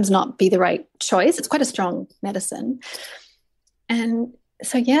sometimes not be the right choice. It's quite a strong medicine. And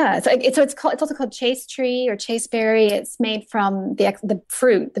so, yeah, it's also called chase tree or chaseberry. It's made from the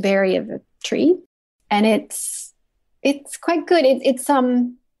fruit, the berry of a tree. And it's quite good.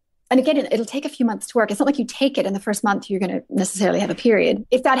 And again, it'll take a few months to work. It's not like you take it in the first month, you're going to necessarily have a period.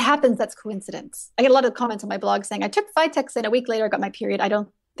 If that happens, that's coincidence. I get a lot of comments on my blog saying, I took vitex and a week later I got my period. I don't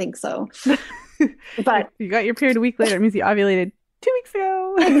think so. But you got your period a week later, it means you ovulated 2 weeks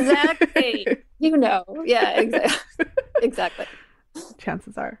ago. Exactly. Yeah, exactly. Exactly.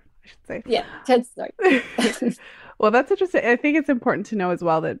 Chances are, I should say. Yeah, chances are. Well, that's interesting. I think it's important to know as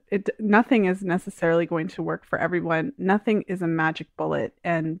well that nothing is necessarily going to work for everyone. Nothing is a magic bullet,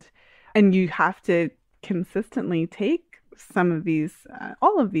 and you have to consistently take some of these,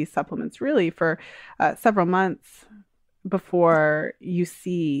 all of these supplements, really, for several months before you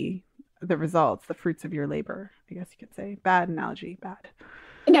see the results, the fruits of your labor. I guess you could say. Bad analogy, bad.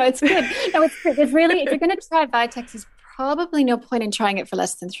 No, it's good. No, it's good. It's really, if you're going to try vitex, there's probably no point in trying it for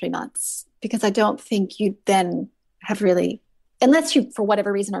less than 3 months, because I don't think you then have really, unless you, for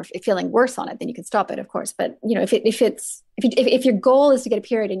whatever reason, are feeling worse on it, then you can stop it, of course. But if your goal is to get a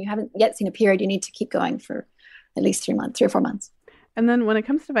period and you haven't yet seen a period, you need to keep going for at least 3 months, 3 or 4 months. And then when it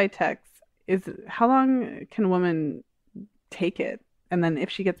comes to vitex, how long can a woman take it? And then if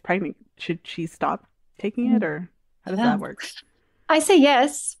she gets pregnant, should she stop taking it, or how does that work? I say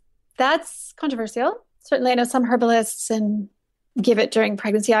yes. That's controversial. Certainly, I know some herbalists and give it during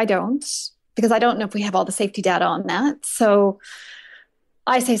pregnancy. I don't, because I don't know if we have all the safety data on that. So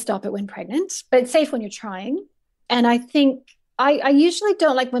I say stop it when pregnant, but it's safe when you're trying. And I think I usually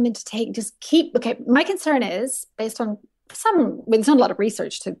don't like women to okay. My concern is based on there's not a lot of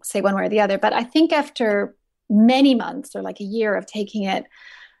research to say one way or the other, but I think after many months or like a year of taking it,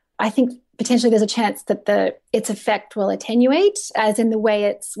 I think potentially there's a chance that its effect will attenuate, as in the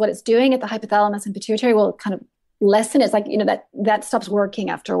way what it's doing at the hypothalamus and pituitary will kind of lessen. It's like, that stops working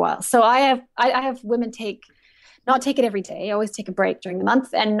after a while. So I have women not take it every day, always take a break during the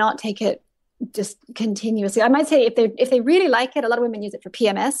month, and not take it just continuously. I might say if they really like it, a lot of women use it for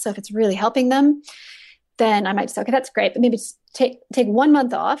PMS. So if it's really helping them, then I might say, okay, that's great, but maybe just take 1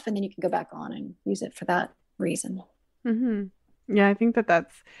 month off, and then you can go back on and use it for that reason. Mm-hmm. Yeah, I think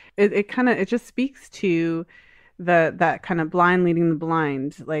that's it. It just speaks to that kind of blind leading the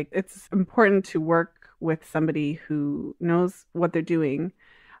blind. Like, it's important to work with somebody who knows what they're doing,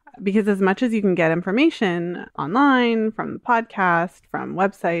 because as much as you can get information online, from the podcast, from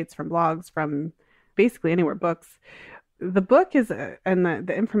websites, from blogs, from basically anywhere, books, the book is and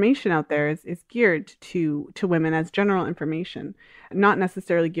the information out there is geared to women as general information, not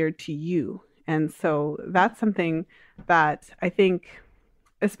necessarily geared to you. And so that's something that I think,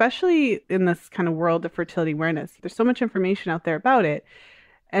 especially in this kind of world of fertility awareness, there's so much information out there about it.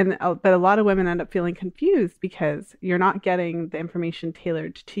 But a lot of women end up feeling confused because you're not getting the information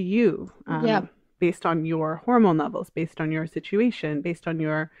tailored to you, based on your hormone levels, based on your situation, based on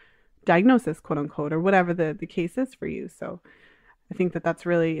your diagnosis, quote unquote, or whatever the case is for you. So I think that's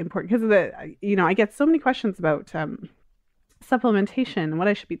really important, because I get so many questions about supplementation and what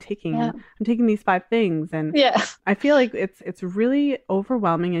I should be taking. Yeah. I'm taking these 5 things, and I feel like it's really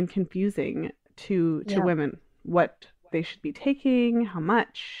overwhelming and confusing to women what they should be taking, how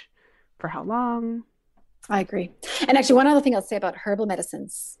much, for how long. I agree. And actually, one other thing I'll say about herbal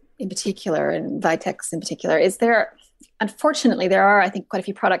medicines in particular, and vitex in particular, is unfortunately, there are, I think, quite a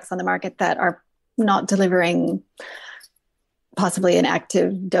few products on the market that are not delivering possibly an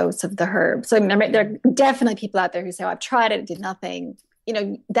active dose of the herb. So there are definitely people out there who say, I've tried it did nothing.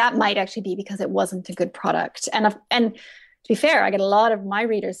 That might actually be because it wasn't a good product. And to be fair, I get a lot of my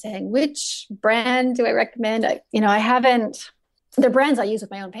readers saying, which brand do I recommend? I haven't, they're brands I use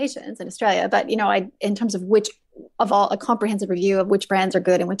with my own patients in Australia, but in terms of a comprehensive review of which brands are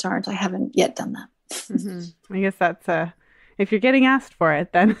good and which aren't, I haven't yet done that. Mm-hmm. I guess that's if you're getting asked for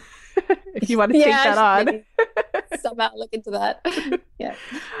it, then if you want to take that on. Somehow look into that. Yeah.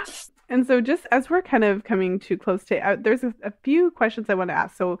 And so just as we're kind of coming too close to, there's a few questions I want to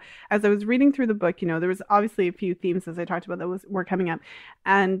ask. So as I was reading through the book, there was obviously a few themes, as I talked about, that were coming up.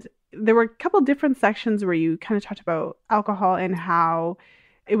 And there were a couple different sections where you kind of talked about alcohol and how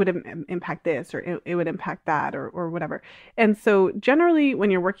it would impact this, or it would impact that, or whatever. And so generally,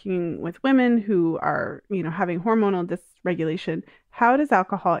 when you're working with women who are, having hormonal dysregulation, how does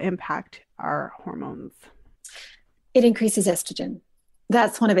alcohol impact our hormones? It increases estrogen.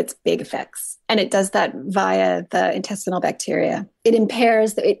 That's one of its big effects. And it does that via the intestinal bacteria.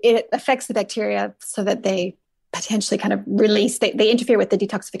 It affects the bacteria so that they potentially kind of they interfere with the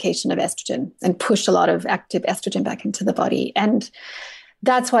detoxification of estrogen and push a lot of active estrogen back into the body. And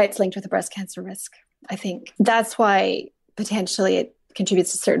that's why it's linked with the breast cancer risk, I think. That's why potentially it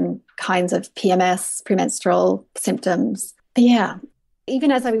contributes to certain kinds of PMS, premenstrual symptoms. But yeah,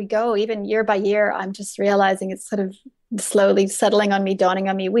 even as I would go, even year by year, I'm just realizing it's sort of slowly settling on me, dawning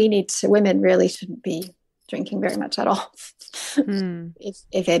on me. Women really shouldn't be drinking very much at all,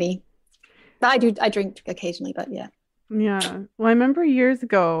 if any. I drink occasionally, but yeah. Yeah. Well, I remember years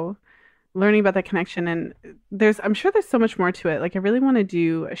ago learning about that connection, and I'm sure there's so much more to it. Like I really want to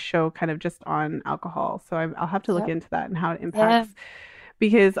do a show kind of just on alcohol. So I'll have to look Yep. into that and how it Yeah, impacts,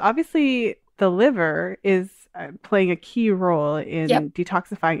 because obviously the liver is playing a key role yep, in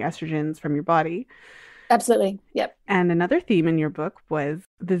detoxifying estrogens from your body. absolutely. Yep. And another theme in your book was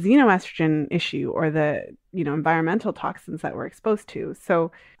the xenoestrogen issue, or the, environmental toxins that we're exposed to.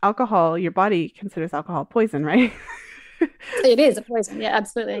 So alcohol, your body considers alcohol poison, right? It is a poison. Yeah,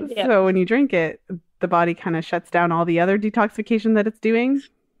 absolutely. Yep. So when you drink it, the body kind of shuts down all the other detoxification that it's doing.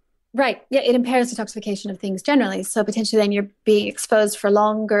 Right. Yeah, it impairs detoxification of things generally. So potentially then you're being exposed for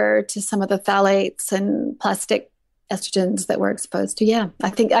longer to some of the phthalates and plastic estrogens that we're exposed to. Yeah, I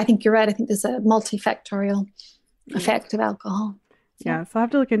think you're right. I think there's a multifactorial effect of alcohol. Yeah. Yeah, so I'll have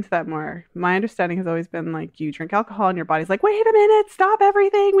to look into that more. My understanding has always been like you drink alcohol and your body's like, wait a minute, stop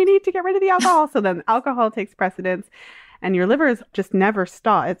everything. We need to get rid of the alcohol. So then alcohol takes precedence, and your liver is just never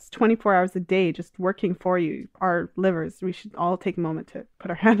stop. It's 24 hours a day just working for you. Our livers, we should all take a moment to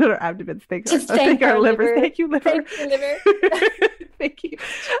put our hand on our abdomens. Just Thank thank our our livers. liver. Thank you, liver. Thank you, liver. Thank you.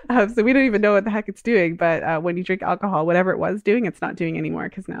 So we don't even know what the heck it's doing. But when you drink alcohol, whatever it was doing, it's not doing anymore,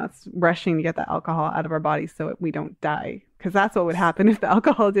 because now it's rushing to get that alcohol out of our bodies so we don't die. Because that's what would happen if the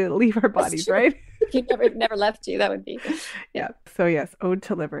alcohol didn't leave our That's bodies, true. right? If you never left you, that would be. Yeah. So yes, ode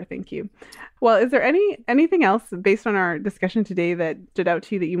to liver. Thank you. Well, is there anything else based on our discussion today that stood out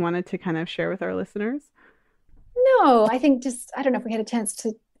to you that you wanted to kind of share with our listeners? No, I think just I don't know if we had a chance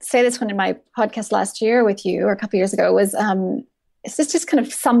to say this one in my podcast last year with you or a couple of years ago was it's just kind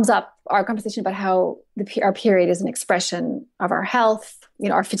of sums up our conversation about how our period is an expression of our health.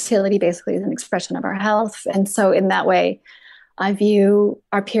 Our fertility basically is an expression of our health. And so in that way, I view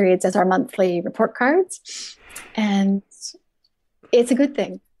our periods as our monthly report cards, and it's a good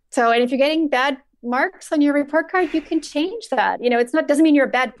thing. So, and if you're getting bad marks on your report card, you can change that. It's not, doesn't mean you're a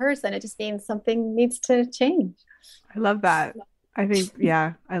bad person. It just means something needs to change. I love that. I think,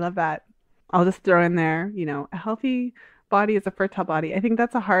 yeah, I love that. I'll just throw in there, a healthy body is a fertile body. I think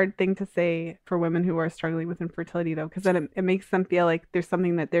that's a hard thing to say for women who are struggling with infertility, though, because then it makes them feel like there's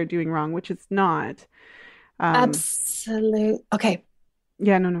something that they're doing wrong, which is not. Absolutely. Okay.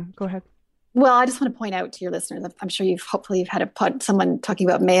 Yeah, no, go ahead. Well, I just want to point out to your listeners, I'm sure hopefully you've had someone talking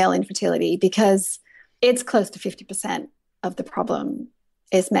about male infertility, because it's close to 50% of the problem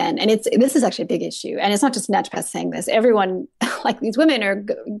is men. And this is actually a big issue. And it's not just naturopaths saying this. Everyone, like these women are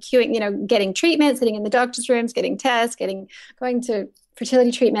queuing, getting treatment, sitting in the doctor's rooms, getting tests, going to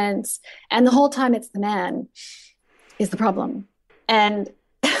fertility treatments. And the whole time it's the man is the problem. And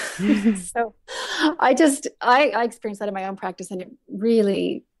so I experienced that in my own practice, and it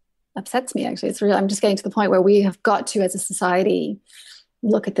really upsets me, actually. I'm just getting to the point where we have got to, as a society,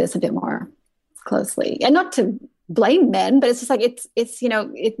 look at this a bit more closely. And not to blame men, but it's just like it's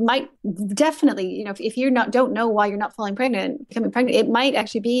it might definitely, if you don't know why you're not becoming pregnant, it might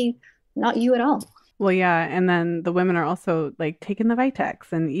actually be not you at all. Well, yeah, and then the women are also like taking the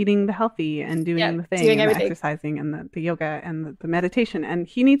vitex and eating the healthy and doing the thing, and the exercising and the yoga and the meditation. And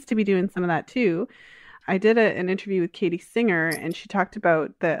he needs to be doing some of that too. I did an interview with Katie Singer, and she talked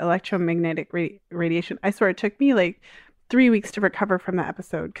about the electromagnetic radiation. I swear it took me like 3 weeks to recover from that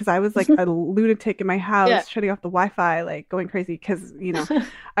episode, because I was like a lunatic in my house, shutting off the Wi-Fi, like going crazy, because,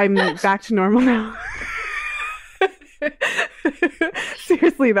 I'm back to normal now.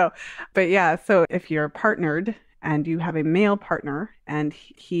 Seriously though. But yeah, so if you're partnered and you have a male partner and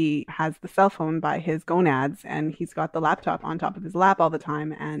he has the cell phone by his gonads and he's got the laptop on top of his lap all the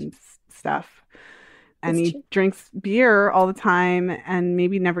time and stuff, and he drinks beer all the time and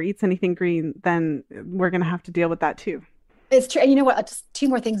maybe never eats anything green, then we're going to have to deal with that too. It's true. And you know what? Just two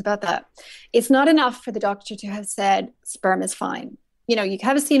more things about that. It's not enough for the doctor to have said sperm is fine. You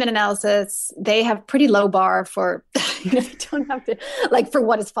have a semen analysis. They have pretty low bar for, you don't have to, like, for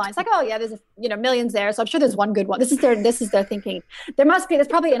what is fine. It's like, oh yeah, there's, millions there. So I'm sure there's one good one. This is their thinking. There's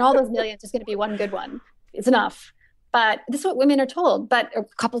probably in all those millions, there's going to be one good one. It's enough. But this is what women are told, or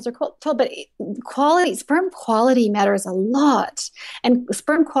couples are told. But sperm quality matters a lot. And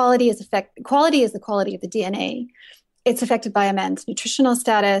sperm quality is the quality of the DNA. It's affected by a man's nutritional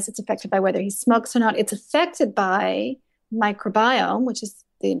status. It's affected by whether he smokes or not. It's affected by microbiome, which is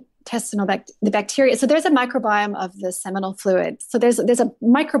the intestinal the bacteria. So there's a microbiome of the seminal fluid. So there's a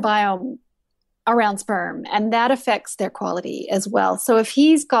microbiome around sperm, and that affects their quality as well. So if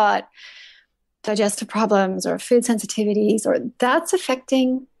he's got digestive problems or food sensitivities, or that's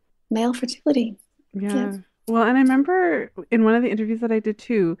affecting male fertility. Yeah. Well, and I remember in one of the interviews that I did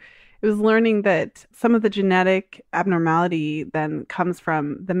too, it was learning that some of the genetic abnormality then comes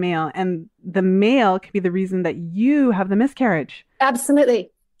from the male, and the male can be the reason that you have the miscarriage.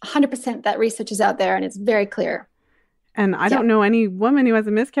 Absolutely. 100% that research is out there and it's very clear. And I don't know any woman who has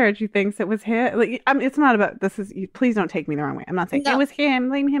a miscarriage who thinks it was him. Like, I mean, it's not about this. Please don't take me the wrong way. I'm not saying it was him,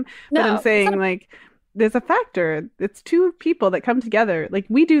 blame him. But I'm saying like there's a factor. It's two people that come together. Like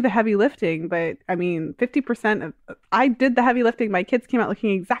we do the heavy lifting, but I mean, 50% of I did the heavy lifting. My kids came out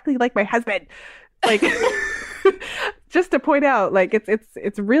looking exactly like my husband. Like just to point out, like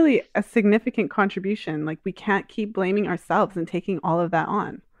it's really a significant contribution. Like we can't keep blaming ourselves and taking all of that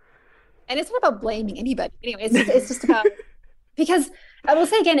on. And it's not about blaming anybody. Anyway, it's just about, because I will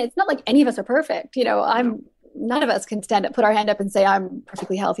say again, it's not like any of us are perfect. None of us can put our hand up and say, I'm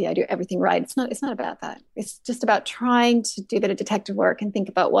perfectly healthy. I do everything right. It's not about that. It's just about trying to do a bit of detective work and think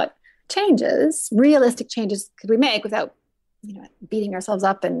about what realistic changes could we make without, beating ourselves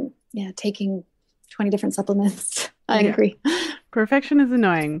up and taking 20 different supplements. I agree. Perfection is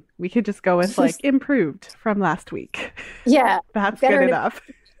annoying. We could just go with like improved from last week. Yeah. That's good enough.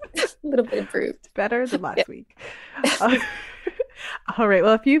 A little bit improved. Better than last week. All right.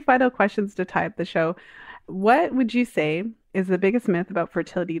 Well, a few final questions to tie up the show. What would you say is the biggest myth about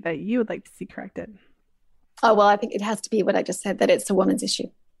fertility that you would like to see corrected? Oh, well, I think it has to be what I just said, that it's a woman's issue.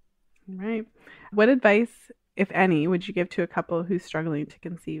 Right. What advice, if any, would you give to a couple who's struggling to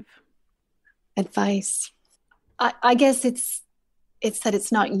conceive? Advice. I guess it's that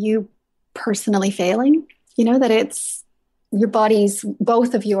it's not you personally failing, that it's your bodies,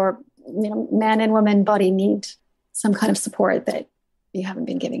 both of your, man and woman body need some kind of support that you haven't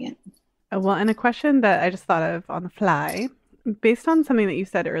been giving it. Well, and a question that I just thought of on the fly, based on something that you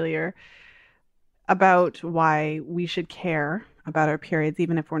said earlier about why we should care about our periods,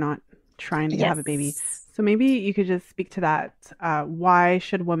 even if we're not trying to have a baby. So maybe you could just speak to that. Why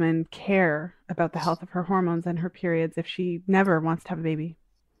should women care about the health of her hormones and her periods if she never wants to have a baby?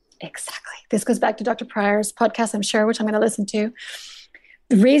 Exactly. This goes back to Dr. Pryor's podcast, I'm sure, which I'm going to listen to.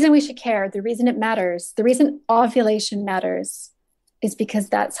 The reason we should care, the reason it matters, the reason ovulation matters is because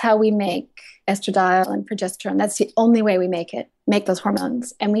that's how we make estradiol and progesterone. That's the only way we make those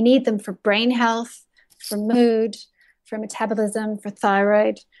hormones. And we need them for brain health, for mood, for metabolism, for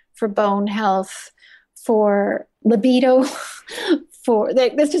thyroid, for bone health, for libido, for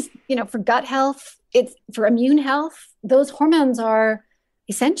gut health, it's for immune health. Those hormones are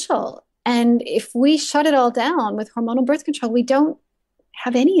essential. And if we shut it all down with hormonal birth control, we don't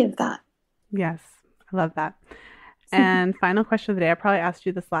have any of that. Yes, I love that. And final question of the day. I probably asked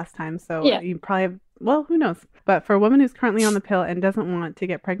you this last time, so you probably have, well, who knows? But for a woman who's currently on the pill and doesn't want to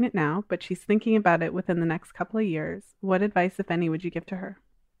get pregnant now, but she's thinking about it within the next couple of years, what advice, if any, would you give to her?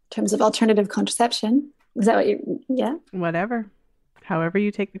 In terms of alternative contraception? Is that what yeah? Whatever. However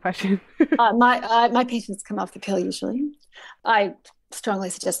you take the question. My patients come off the pill usually. I strongly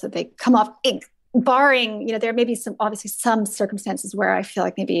suggest that they come off, barring, there may be some circumstances where I feel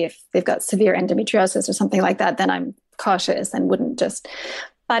like maybe if they've got severe endometriosis or something like that, then I'm cautious and wouldn't just.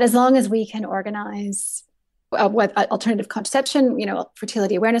 But as long as we can organize what alternative contraception,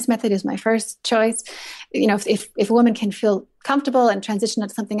 fertility awareness method is my first choice. If a woman can feel comfortable and transition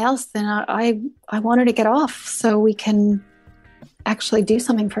to something else, then I want her to get off so we can actually do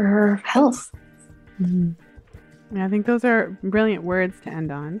something for her health. Mm-hmm. Yeah, I think those are brilliant words to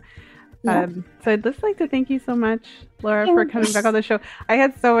end on. Yeah. So I'd just like to thank you so much, Lara, for coming back on the show. I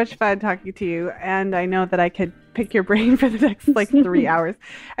had so much fun talking to you, and I know that I could pick your brain for the next 3 hours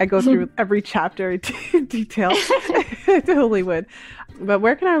and go through every chapter in detail. I totally would. But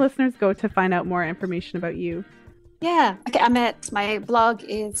where can our listeners go to find out more information about you? Yeah. Okay. My blog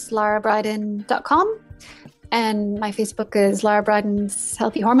is larabriden.com. And my Facebook is Lara Briden's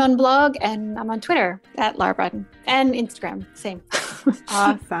Healthy Hormone Blog. And I'm on Twitter at Lara Briden. And Instagram, same.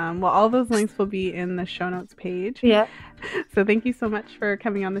 Awesome. Well, all those links will be in the show notes page. Yeah. So thank you so much for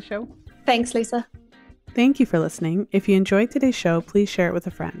coming on the show. Thanks, Lisa. Thank you for listening. If you enjoyed today's show, please share it with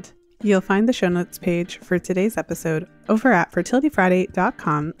a friend. You'll find the show notes page for today's episode over at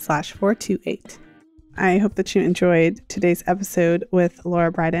fertilityfriday.com/428. I hope that you enjoyed today's episode with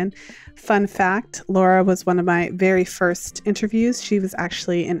Lara Briden. Fun fact, Lara was one of my very first interviews. She was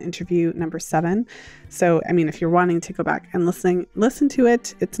actually in interview number 7. So, if you're wanting to go back and listen to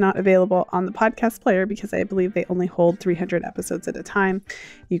it, it's not available on the podcast player because I believe they only hold 300 episodes at a time.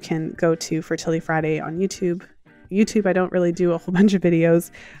 You can go to Fertility Friday on YouTube YouTube, I don't really do a whole bunch of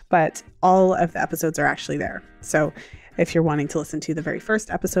videos, but all of the episodes are actually there. So if you're wanting to listen to the very first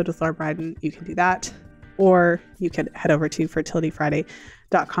episode with Lara Briden, you can do that. Or you can head over to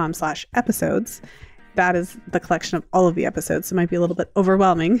fertilityfriday.com/episodes. That is the collection of all of the episodes. So it might be a little bit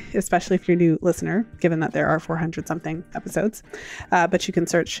overwhelming, especially if you're a new listener, given that there are 400 something episodes. But you can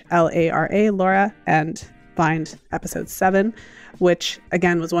search Lara, Laura, and find episode 7, which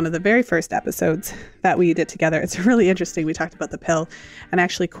again was one of the very first episodes that we did together. It's really interesting. We talked about the pill and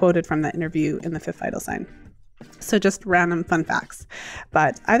actually quoted from that interview in the 5th vital sign. So just random fun facts.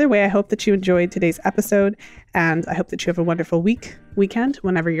 But either way, I hope that you enjoyed today's episode, and I hope that you have a wonderful weekend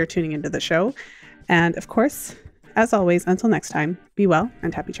whenever you're tuning into the show. And of course, as always, until next time, be well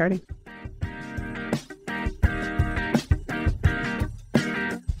and happy charting.